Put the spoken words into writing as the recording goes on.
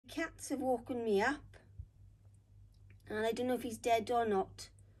cats have woken me up and I don't know if he's dead or not,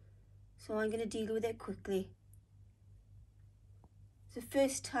 so I'm going to deal with it quickly. It's the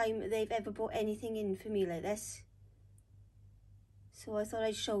first time they've ever brought anything in for me like this, so I thought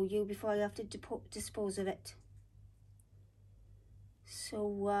I'd show you before I have to dispose of it.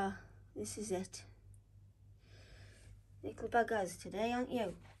 So this is it. Little buggers today, aren't you?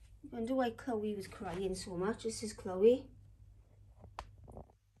 I wonder why Chloe was crying so much. This is Chloe.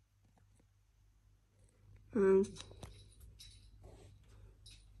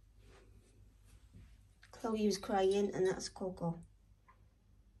 Chloe was crying, and that's Coco.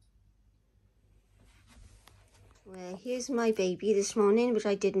 Well, here's my baby this morning, which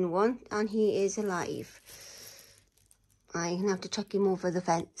I didn't want, and he is alive. I'm going to have to chuck him over the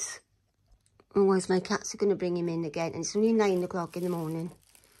fence. Otherwise my cats are going to bring him in again, and it's only 9 o'clock in the morning.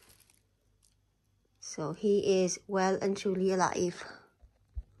 So he is well and truly alive.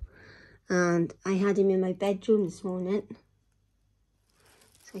 And I had him in my bedroom this morning,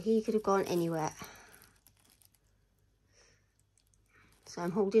 so he could have gone anywhere. So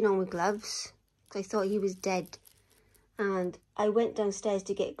I'm holding on with gloves, because I thought he was dead. And I went downstairs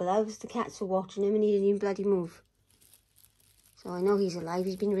to get gloves. The cats were watching him and he didn't even bloody move. So I know he's alive.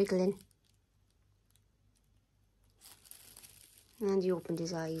 He's been wriggling. And he opened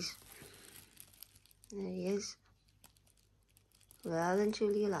his eyes. There he is. Well and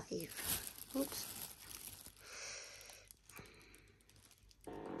truly alive. Oops.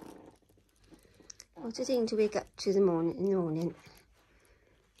 What a thing to wake up to in the morning.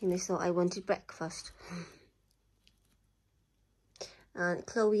 And I thought I wanted breakfast. And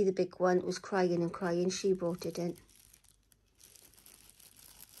Chloe, the big one, was crying and crying. She brought it in.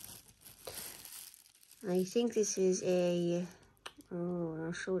 I think this is a, I'm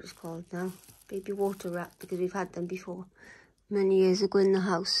not sure what it's called now, baby water rat, because we've had them before many years ago in the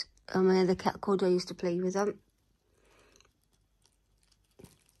house. My other cat Coda used to play with them,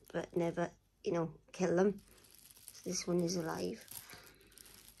 but never, you know, kill them. So this one is alive.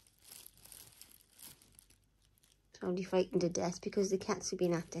 Probably frightened to death because the cats have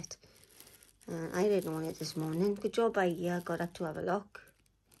been at it. I didn't want it this morning. Good job I got up to have a look.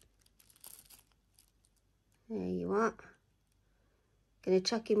 There you are. Gonna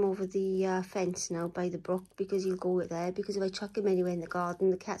chuck him over the fence now by the brook, because he'll go there, because if I chuck him anywhere in the garden,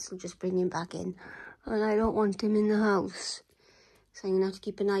 the cats will just bring him back in. And I don't want him in the house. So I'm gonna have to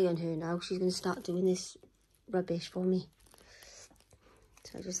keep an eye on her now. She's gonna start doing this rubbish for me.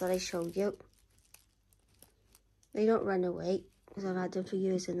 So I just thought I'd show you. They don't run away, because I've had them for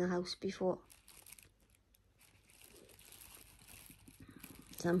years in the house before.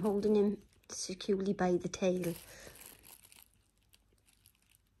 So I'm holding him securely by the tail.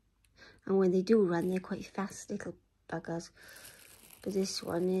 And when they do run, they're quite fast little buggers. But this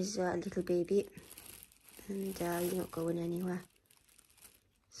one is a little baby, and he's not going anywhere.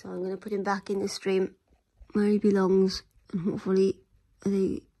 So I'm going to put him back in the stream where he belongs, and hopefully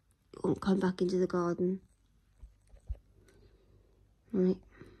they won't come back into the garden. Right.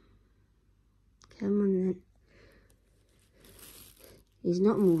 Come on then. He's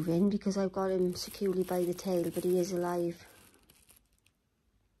not moving because I've got him securely by the tail, but he is alive.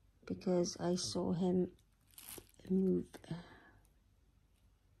 Because I saw him move.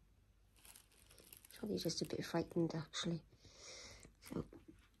 Probably just a bit frightened actually. So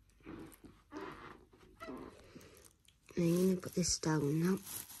I'm going to put this down now.